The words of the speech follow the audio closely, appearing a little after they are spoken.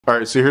All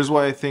right, so here's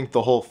why I think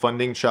the whole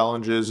funding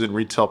challenges in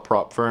retail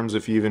prop firms,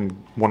 if you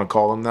even want to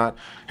call them that,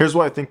 here's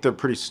why I think they're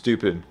pretty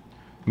stupid.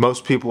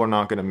 Most people are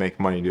not going to make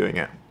money doing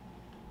it.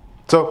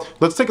 So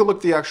let's take a look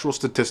at the actual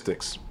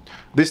statistics.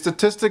 The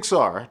statistics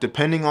are,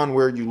 depending on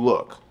where you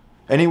look,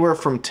 anywhere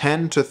from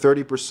 10 to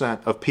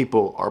 30% of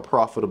people are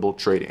profitable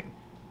trading.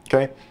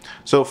 Okay,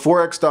 so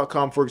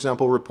forex.com, for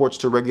example, reports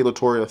to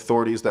regulatory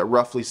authorities that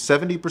roughly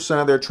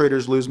 70% of their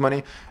traders lose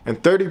money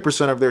and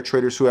 30% of their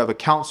traders who have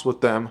accounts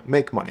with them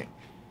make money.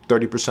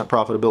 30%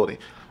 profitability.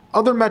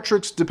 Other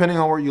metrics, depending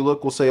on where you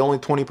look, will say only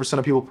 20%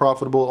 of people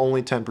profitable,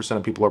 only 10%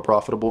 of people are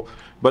profitable,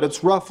 but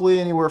it's roughly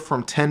anywhere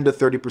from 10 to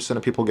 30%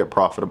 of people get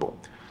profitable.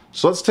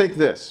 So let's take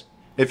this.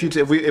 If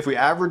we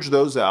average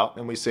those out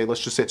and we say, let's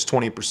just say it's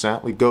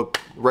 20%, we go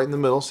right in the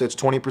middle, say it's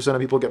 20%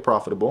 of people get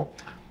profitable.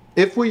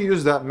 If we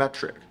use that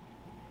metric,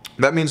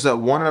 that means that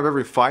 1 out of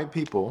every 5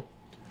 people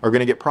are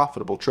going to get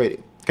profitable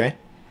trading, okay?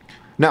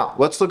 Now,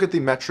 let's look at the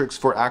metrics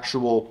for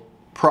actual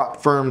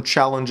prop firm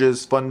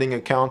challenges, funding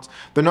accounts.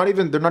 They're not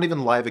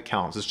even live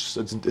accounts.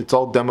 It's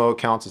all demo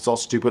accounts. It's all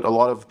stupid. A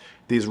lot of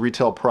these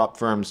retail prop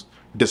firms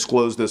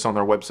disclose this on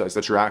their websites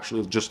that you're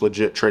actually just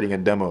legit trading a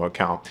demo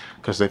account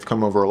because they've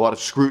come over a lot of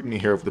scrutiny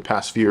here over the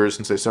past few years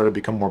since they started to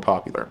become more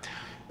popular.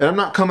 And I'm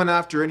not coming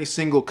after any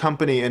single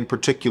company in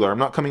particular. I'm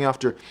not coming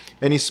after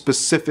any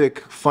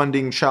specific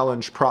funding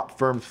challenge prop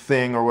firm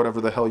thing or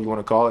whatever the hell you want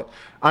to call it.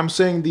 I'm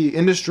saying the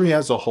industry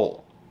as a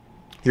whole.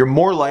 You're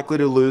more likely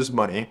to lose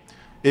money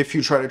if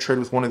you try to trade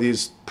with one of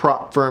these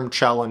prop firm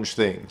challenge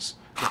things.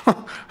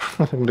 I'm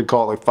going to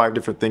call it like 5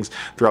 different things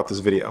throughout this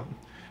video.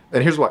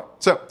 And here's why.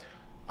 So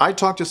I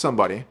talked to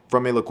somebody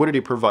from a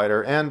liquidity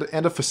provider and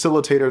a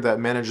facilitator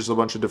that manages a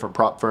bunch of different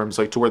prop firms,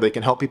 like to where they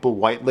can help people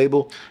white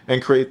label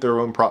and create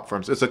their own prop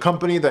firms. It's a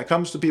company that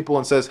comes to people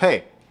and says,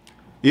 hey,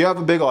 you have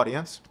a big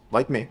audience,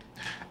 like me,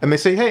 and they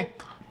say, hey,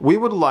 we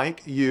would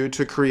like you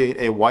to create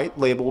a white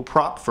label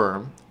prop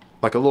firm,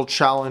 like a little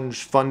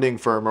challenge funding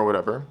firm or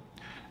whatever,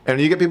 and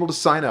you get people to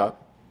sign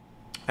up,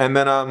 and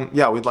then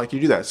yeah, we'd like you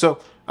to do that. So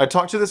I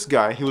talked to this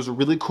guy. He was a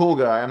really cool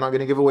guy. I'm not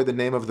going to give away the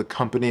name of the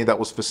company that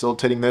was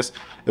facilitating this.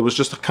 It was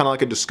just kind of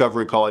like a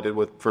discovery call I did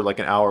for like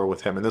an hour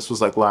with him, and this was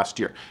like last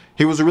year.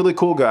 He was a really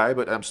cool guy,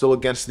 but I'm still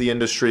against the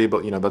industry,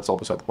 but you know, that's all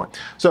beside the point.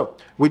 So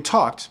we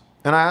talked,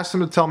 and I asked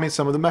him to tell me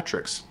some of the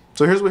metrics.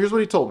 So here's what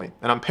he told me,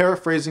 and I'm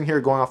paraphrasing here,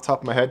 going off the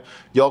top of my head.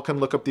 Y'all can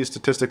look up these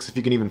statistics if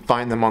you can even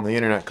find them on the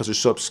internet because they're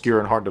so obscure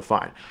and hard to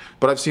find.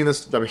 But I've seen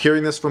this, I'm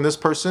hearing this from this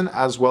person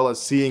as well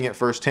as seeing it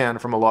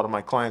firsthand from a lot of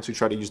my clients who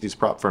try to use these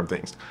prop firm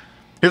things.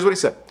 Here's what he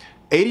said.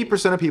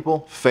 80% of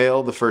people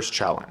fail the first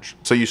challenge.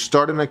 So you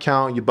start an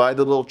account, you buy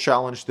the little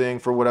challenge thing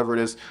for whatever it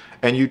is,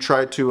 and you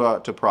try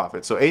to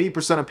profit. So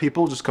 80% of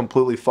people just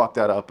completely fuck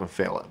that up and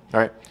fail it.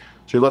 All right.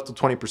 So you're left with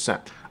 20%.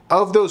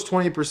 Of those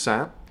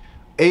 20%,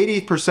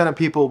 80% of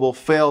people will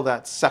fail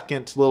that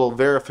second little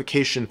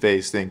verification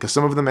phase thing, because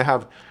some of them may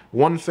have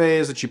one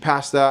phase that you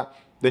pass that,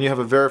 then you have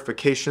a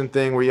verification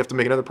thing where you have to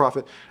make another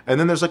profit, and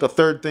then there's like a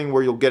third thing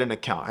where you'll get an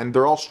account, and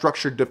they're all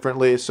structured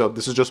differently. So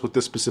this is just with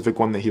this specific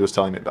one that he was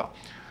telling me about.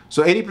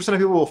 So 80% of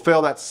people will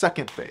fail that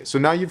second phase. So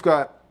now you've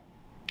got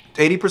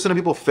 80% of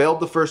people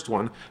failed the first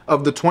one.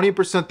 Of the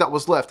 20% that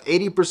was left,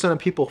 80% of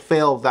people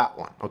fail that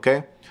one,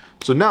 okay?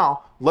 So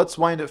now let's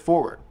wind it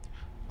forward.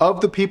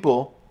 Of the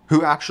people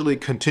who actually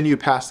continue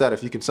past that,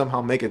 if you can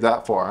somehow make it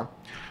that far,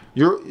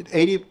 you're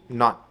 80,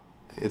 not,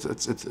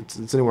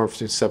 it's anywhere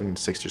between 70 and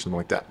 60 or something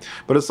like that.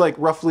 But it's like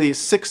roughly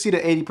 60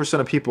 to 80%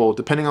 of people,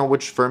 depending on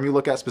which firm you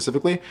look at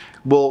specifically,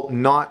 will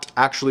not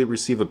actually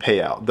receive a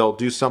payout. They'll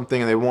do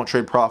something and they won't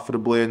trade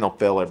profitably and they'll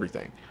fail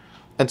everything.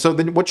 And so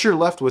then what you're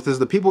left with is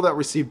the people that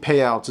receive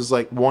payouts is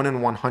like 1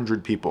 in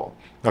 100 people,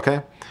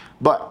 okay?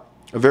 But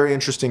a very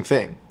interesting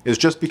thing is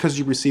just because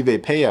you receive a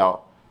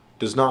payout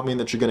does not mean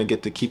that you're going to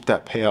get to keep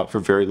that payout for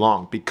very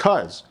long,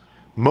 because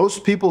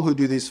most people who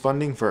do these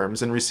funding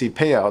firms and receive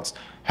payouts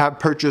have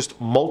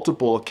purchased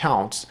multiple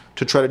accounts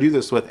to try to do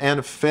this with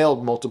and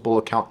failed multiple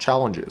account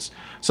challenges.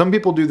 Some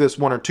people do this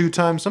 1 or 2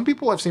 times. Some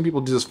people, I've seen people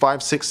do this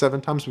 5, 6,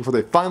 7 times before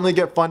they finally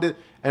get funded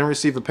and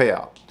receive a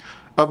payout.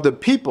 Of the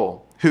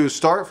people who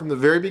start from the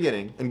very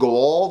beginning and go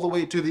all the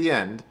way to the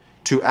end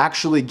to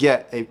actually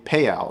get a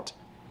payout,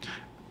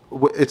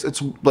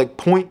 it's like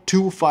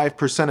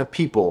 0.25% of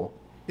people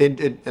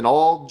in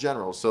all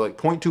general, so like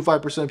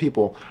 0.25% of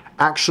people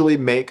actually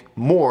make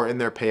more in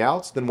their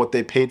payouts than what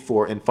they paid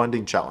for in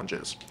funding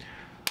challenges.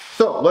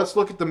 So let's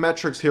look at the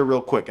metrics here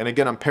real quick. And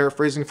again, I'm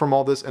paraphrasing from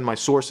all this, and my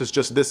source is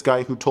just this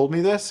guy who told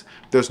me this.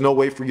 There's no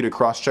way for you to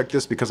cross-check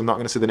this because I'm not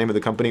going to say the name of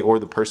the company or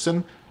the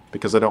person,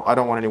 because I don't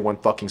want anyone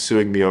fucking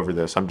suing me over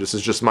this. It's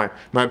just my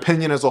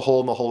opinion as a whole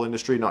in the whole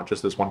industry, not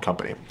just this one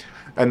company.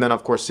 And then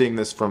of course seeing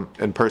this from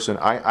in person,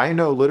 I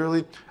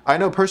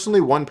know personally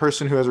one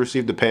person who has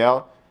received a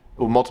payout,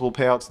 multiple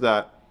payouts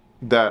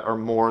that are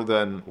more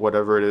than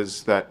whatever it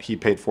is that he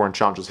paid for in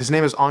challenges. His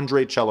name is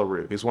Andre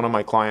Chelarue. He's one of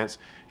my clients.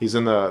 He's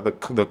in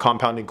the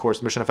compounding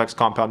course, Mission FX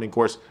compounding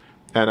course.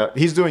 And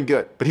he's doing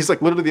good, but he's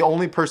like literally the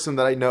only person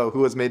that I know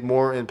who has made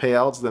more in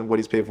payouts than what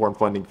he's paid for in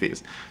funding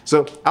fees.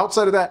 So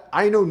outside of that,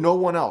 I know no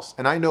one else,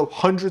 and I know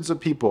hundreds of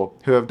people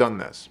who have done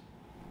this.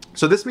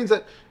 So this means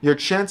that your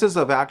chances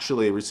of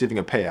actually receiving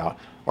a payout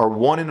are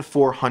 1 in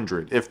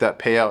 400 if that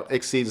payout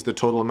exceeds the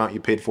total amount you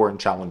paid for in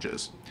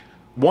challenges.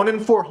 1 in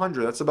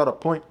 400, that's about a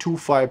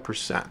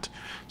 0.25%.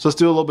 So let's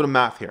do a little bit of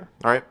math here,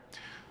 all right?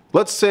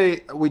 Let's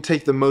say we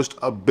take the most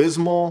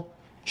abysmal,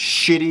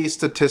 shitty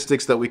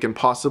statistics that we can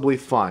possibly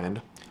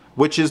find,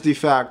 which is the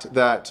fact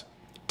that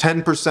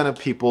 10% of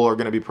people are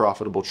going to be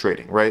profitable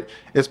trading, right?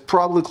 It's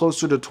probably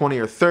closer to 20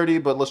 or 30,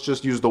 but let's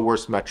just use the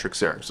worst metrics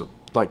there. So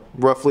like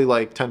roughly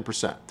like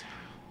 10%.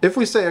 If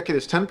we say, okay,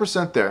 there's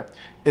 10% there,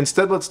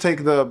 instead let's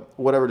take the,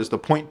 whatever it is, the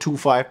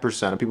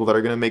 0.25% of people that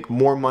are going to make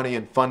more money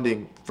in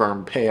funding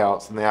firm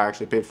payouts than they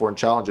actually paid for in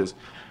challenges.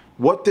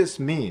 What this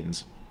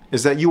means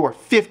is that you are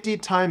 50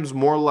 times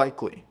more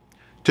likely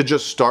to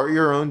just start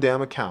your own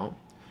damn account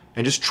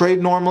and just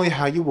trade normally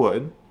how you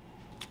would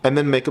and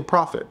then make a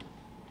profit.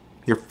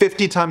 You're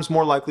 50 times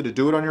more likely to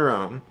do it on your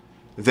own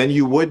than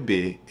you would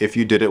be if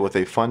you did it with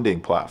a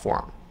funding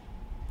platform.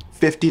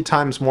 50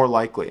 times more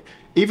likely.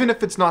 Even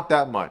if it's not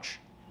that much,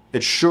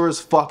 it sure as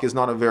fuck is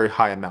not a very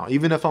high amount.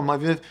 Even if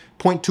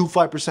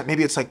 0.25%,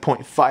 maybe it's like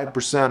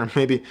 0.5%, or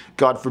maybe,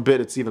 God forbid,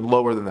 it's even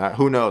lower than that.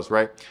 Who knows,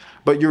 right?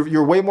 But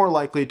you're way more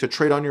likely to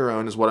trade on your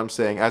own, is what I'm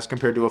saying, as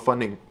compared to a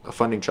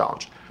funding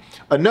challenge.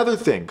 Another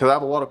thing, because I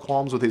have a lot of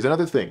qualms with these,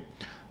 another thing,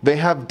 they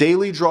have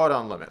daily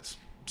drawdown limits.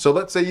 So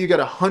let's say you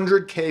get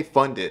 100K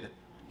funded,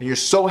 and you're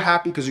so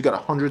happy because you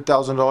got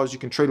 $100,000 you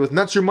can trade with, and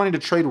that's your money to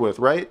trade with,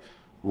 right?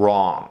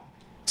 Wrong.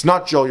 It's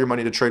not all your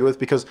money to trade with,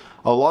 because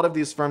a lot of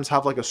these firms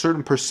have like a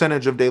certain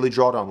percentage of daily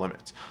drawdown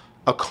limits.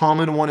 A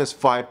common one is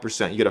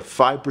 5%. You get a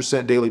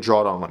 5% daily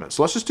drawdown limit.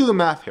 So let's just do the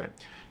math here.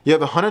 You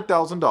have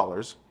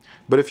 $100,000,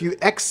 but if you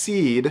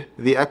exceed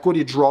the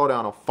equity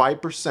drawdown of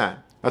 5%,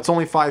 that's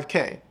only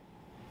 5K.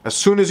 As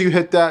soon as you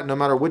hit that, no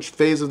matter which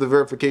phase of the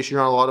verification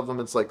you're on, a lot of them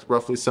it's like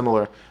roughly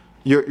similar,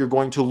 you're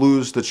going to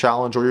lose the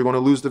challenge, or you're going to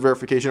lose the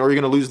verification, or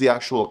you're going to lose the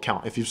actual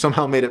account if you've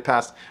somehow made it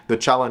past the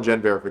challenge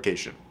and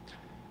verification.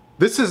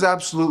 This is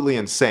absolutely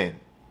insane,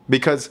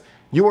 because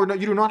you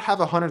do not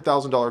have a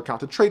 $100,000 account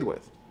to trade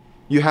with.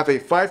 You have a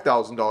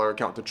 $5,000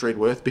 account to trade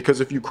with,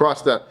 because if you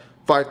cross that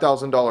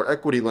 $5,000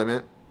 equity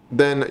limit,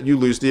 then you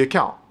lose the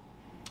account.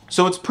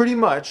 So it's pretty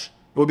much,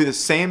 it would be the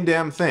same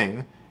damn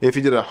thing if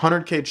you did a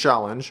 100K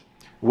challenge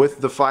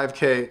with the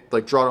 5K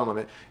like drawdown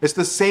limit. It's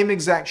the same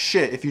exact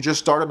shit if you just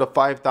started a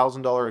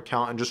 $5,000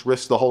 account and just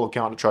risked the whole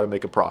account to try to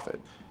make a profit.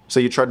 So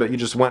you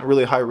just went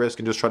really high risk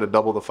and just tried to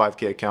double the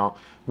 5K account,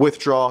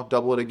 withdraw,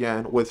 double it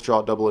again,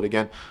 withdraw, double it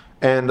again,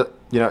 and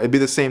it'd be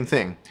the same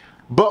thing.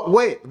 But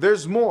wait,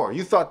 there's more.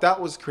 You thought that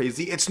was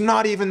crazy. It's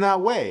not even that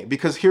way,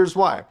 because here's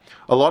why.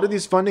 A lot of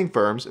these funding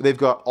firms, they've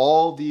got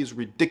all these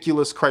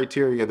ridiculous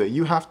criteria that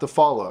you have to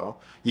follow.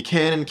 You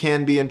can and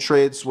can be in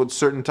trades with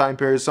certain time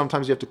periods.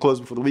 Sometimes you have to close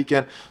before the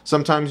weekend.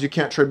 Sometimes you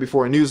can't trade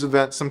before a news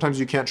event. Sometimes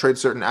you can't trade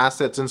certain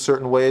assets in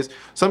certain ways.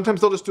 Sometimes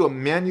they'll just do a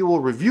manual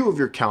review of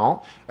your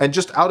account, and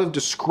just out of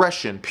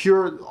discretion,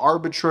 pure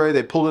arbitrary,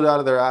 they pulled it out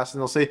of their ass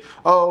and they'll say,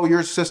 oh,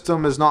 your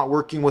system is not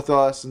working with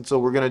us, and so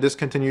we're going to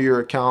discontinue your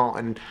account,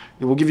 and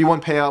we'll give you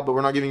one payout, but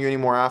we're not giving you any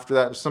more after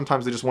that.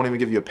 Sometimes they just won't even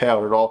give you a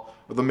payout at all,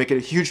 or they'll make it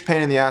a huge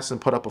pain in the ass and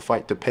put up a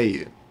fight to pay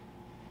you,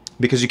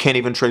 because you can't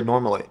even trade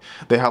normally.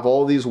 They have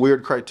all these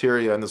weird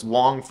criteria and this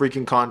long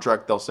freaking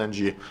contract they'll send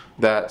you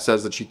that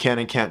says that you can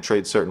and can't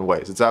trade certain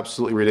ways. It's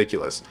absolutely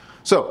ridiculous.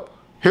 So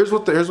here's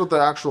what the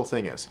actual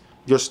thing is.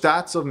 Your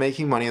stats of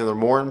making money, there are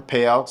more in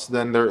payouts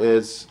than there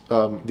is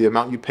the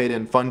amount you paid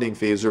in funding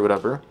fees or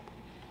whatever.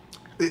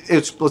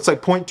 It's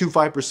like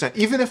 0.25%.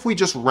 Even if we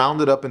just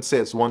round it up and say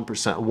it's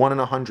 1%, 1 in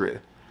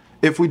 100.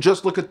 If we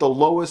just look at the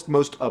lowest,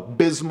 most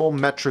abysmal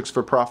metrics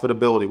for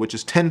profitability, which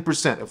is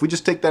 10%, if we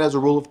just take that as a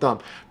rule of thumb,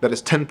 that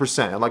is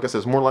 10%. And like I said,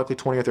 it's more likely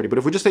 20 or 30. But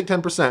if we just take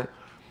 10%,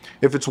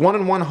 if it's 1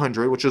 in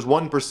 100, which is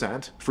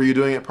 1% for you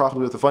doing it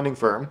profitably with a funding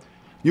firm,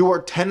 you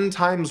are 10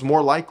 times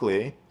more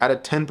likely at a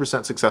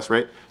 10% success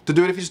rate to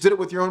do it if you just did it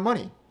with your own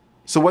money.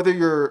 So whether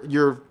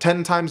you're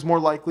 10 times more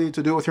likely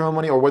to do it with your own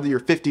money, or whether you're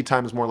 50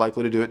 times more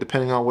likely to do it,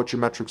 depending on what your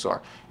metrics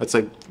are. That's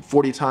like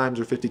 40 times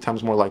or 50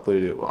 times more likely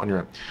to do it on your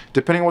own.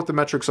 Depending on what the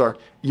metrics are,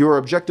 you're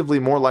objectively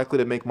more likely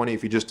to make money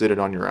if you just did it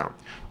on your own.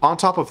 On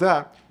top of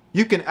that,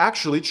 you can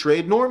actually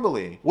trade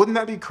normally. Wouldn't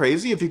that be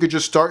crazy if you could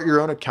just start your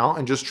own account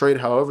and just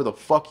trade however the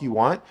fuck you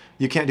want?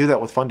 You can't do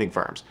that with funding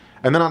firms.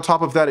 And then on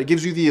top of that, it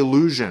gives you the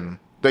illusion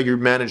that you're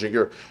managing.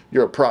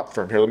 You're a prop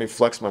firm. Here, let me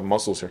flex my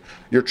muscles here.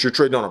 You're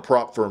trading on a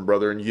prop firm,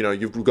 brother, and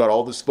you've got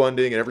all this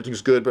funding and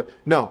everything's good. But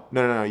no,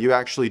 you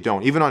actually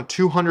don't. Even on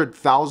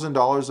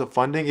 $200,000 of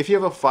funding, if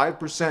you have a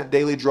 5%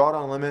 daily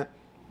drawdown limit,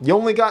 you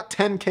only got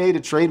 10K to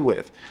trade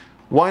with.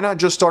 Why not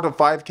just start a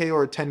 5K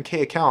or a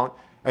 10K account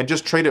and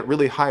just trade at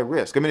really high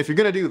risk? I mean, if you're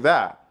gonna do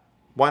that,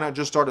 why not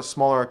just start a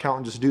smaller account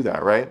and just do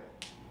that, right?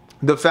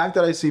 The fact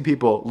that I see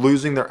people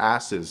losing their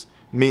asses,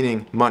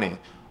 meaning money,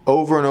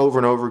 over and over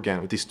and over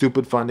again with these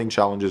stupid funding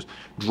challenges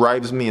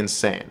drives me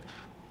insane.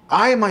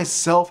 I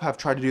myself have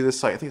tried to do this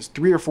site. I think it's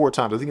 3 or 4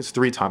 times. I think it's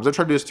 3 times. I've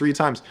tried to do this 3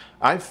 times.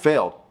 I've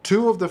failed.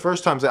 2 of the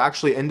first times I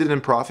actually ended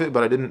in profit,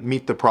 but I didn't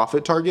meet the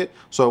profit target.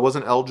 So I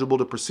wasn't eligible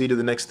to proceed to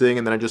the next thing.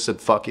 And then I just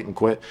said, fuck it and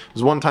quit. It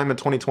was 1 time in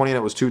 2020 and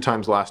it was 2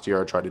 times last year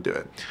I tried to do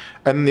it.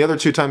 And then the other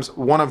 2 times,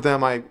 one of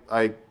them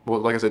well,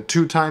 like I said,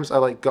 2 times I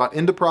like got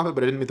into profit,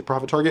 but I didn't meet the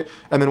profit target.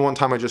 And then 1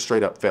 time I just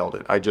straight up failed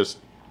it. I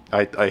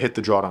hit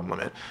the drawdown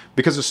limit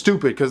because it's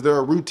stupid, because there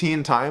are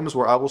routine times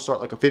where I will start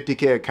like a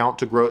 50K account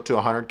to grow it to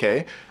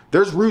 100K.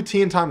 There's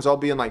routine times I'll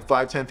be in like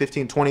 5, 10,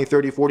 15, 20,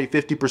 30, 40,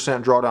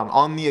 50% drawdown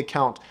on the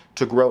account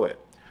to grow it.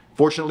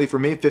 Fortunately for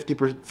me,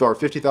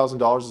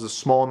 $50,000 is a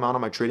small amount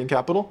of my trading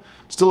capital.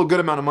 Still a good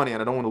amount of money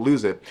and I don't want to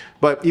lose it.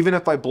 But even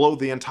if I blow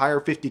the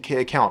entire 50K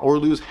account or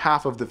lose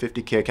half of the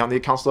 50K account, the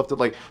account's left at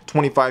like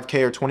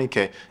 25K or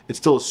 20K, it's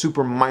still a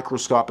super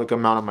microscopic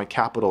amount of my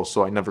capital,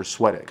 so I never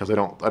sweat it because I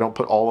don't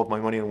put all of my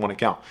money in one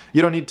account.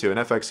 You don't need to. In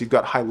FX, you've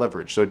got high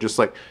leverage. So just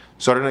like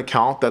start an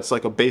account that's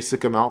like a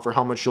basic amount for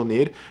how much you'll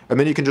need, and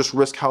then you can just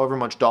risk however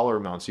much dollar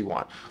amounts you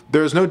want.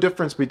 There's no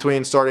difference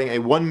between starting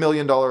a $1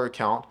 million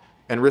account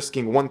and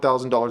risking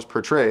 $1,000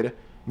 per trade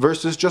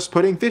versus just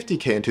putting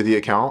 50K into the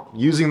account,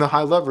 using the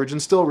high leverage and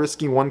still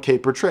risking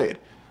 1K per trade.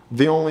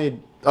 The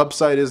only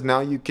upside is now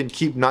you can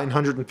keep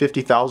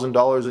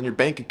 $950,000 in your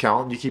bank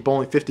account and you keep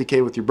only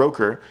 50K with your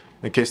broker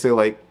in case they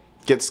like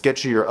get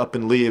sketchy or up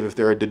and leave if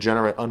they're a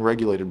degenerate,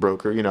 unregulated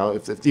broker. You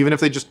know, even if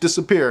they just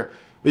disappear,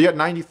 but you got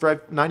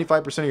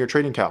 95% of your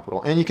trading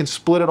capital and you can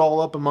split it all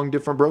up among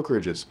different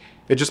brokerages.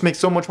 It just makes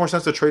so much more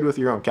sense to trade with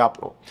your own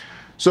capital.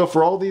 So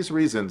for all these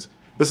reasons,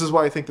 this is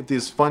why I think that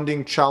these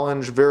funding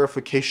challenge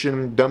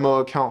verification demo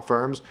account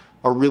firms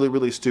are really,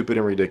 really stupid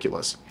and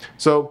ridiculous.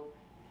 So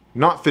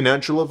not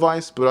financial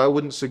advice, but I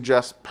wouldn't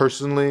suggest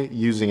personally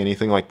using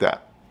anything like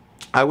that.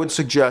 I would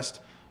suggest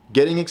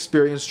getting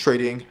experience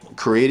trading,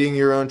 creating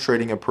your own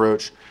trading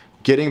approach,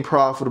 getting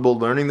profitable,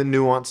 learning the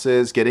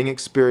nuances, getting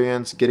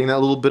experience, getting that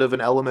little bit of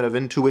an element of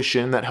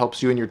intuition that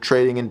helps you in your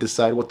trading and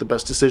decide what the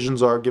best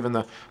decisions are given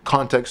the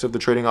context of the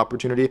trading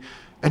opportunity,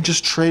 and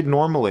just trade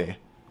normally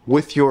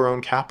with your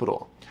own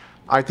capital.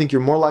 I think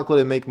you're more likely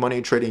to make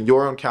money trading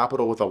your own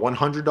capital with a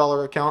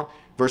 $100 account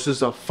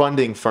versus a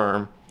funding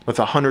firm with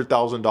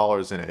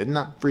 $100,000 in it. Isn't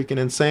that freaking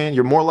insane?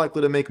 You're more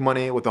likely to make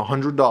money with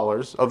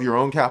 $100 of your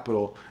own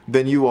capital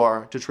than you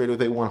are to trade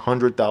with a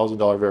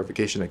 $100,000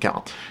 verification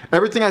account.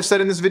 Everything I've said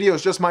in this video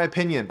is just my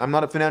opinion. I'm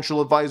not a financial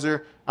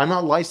advisor. I'm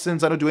not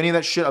licensed. I don't do any of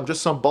that shit. I'm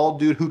just some bald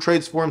dude who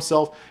trades for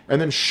himself and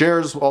then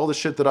shares all the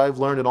shit that I've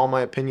learned and all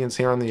my opinions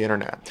here on the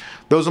internet.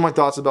 Those are my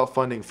thoughts about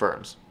funding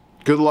firms.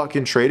 Good luck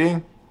in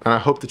trading, and I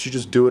hope that you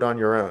just do it on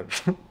your own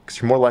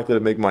because you're more likely to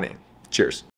make money. Cheers.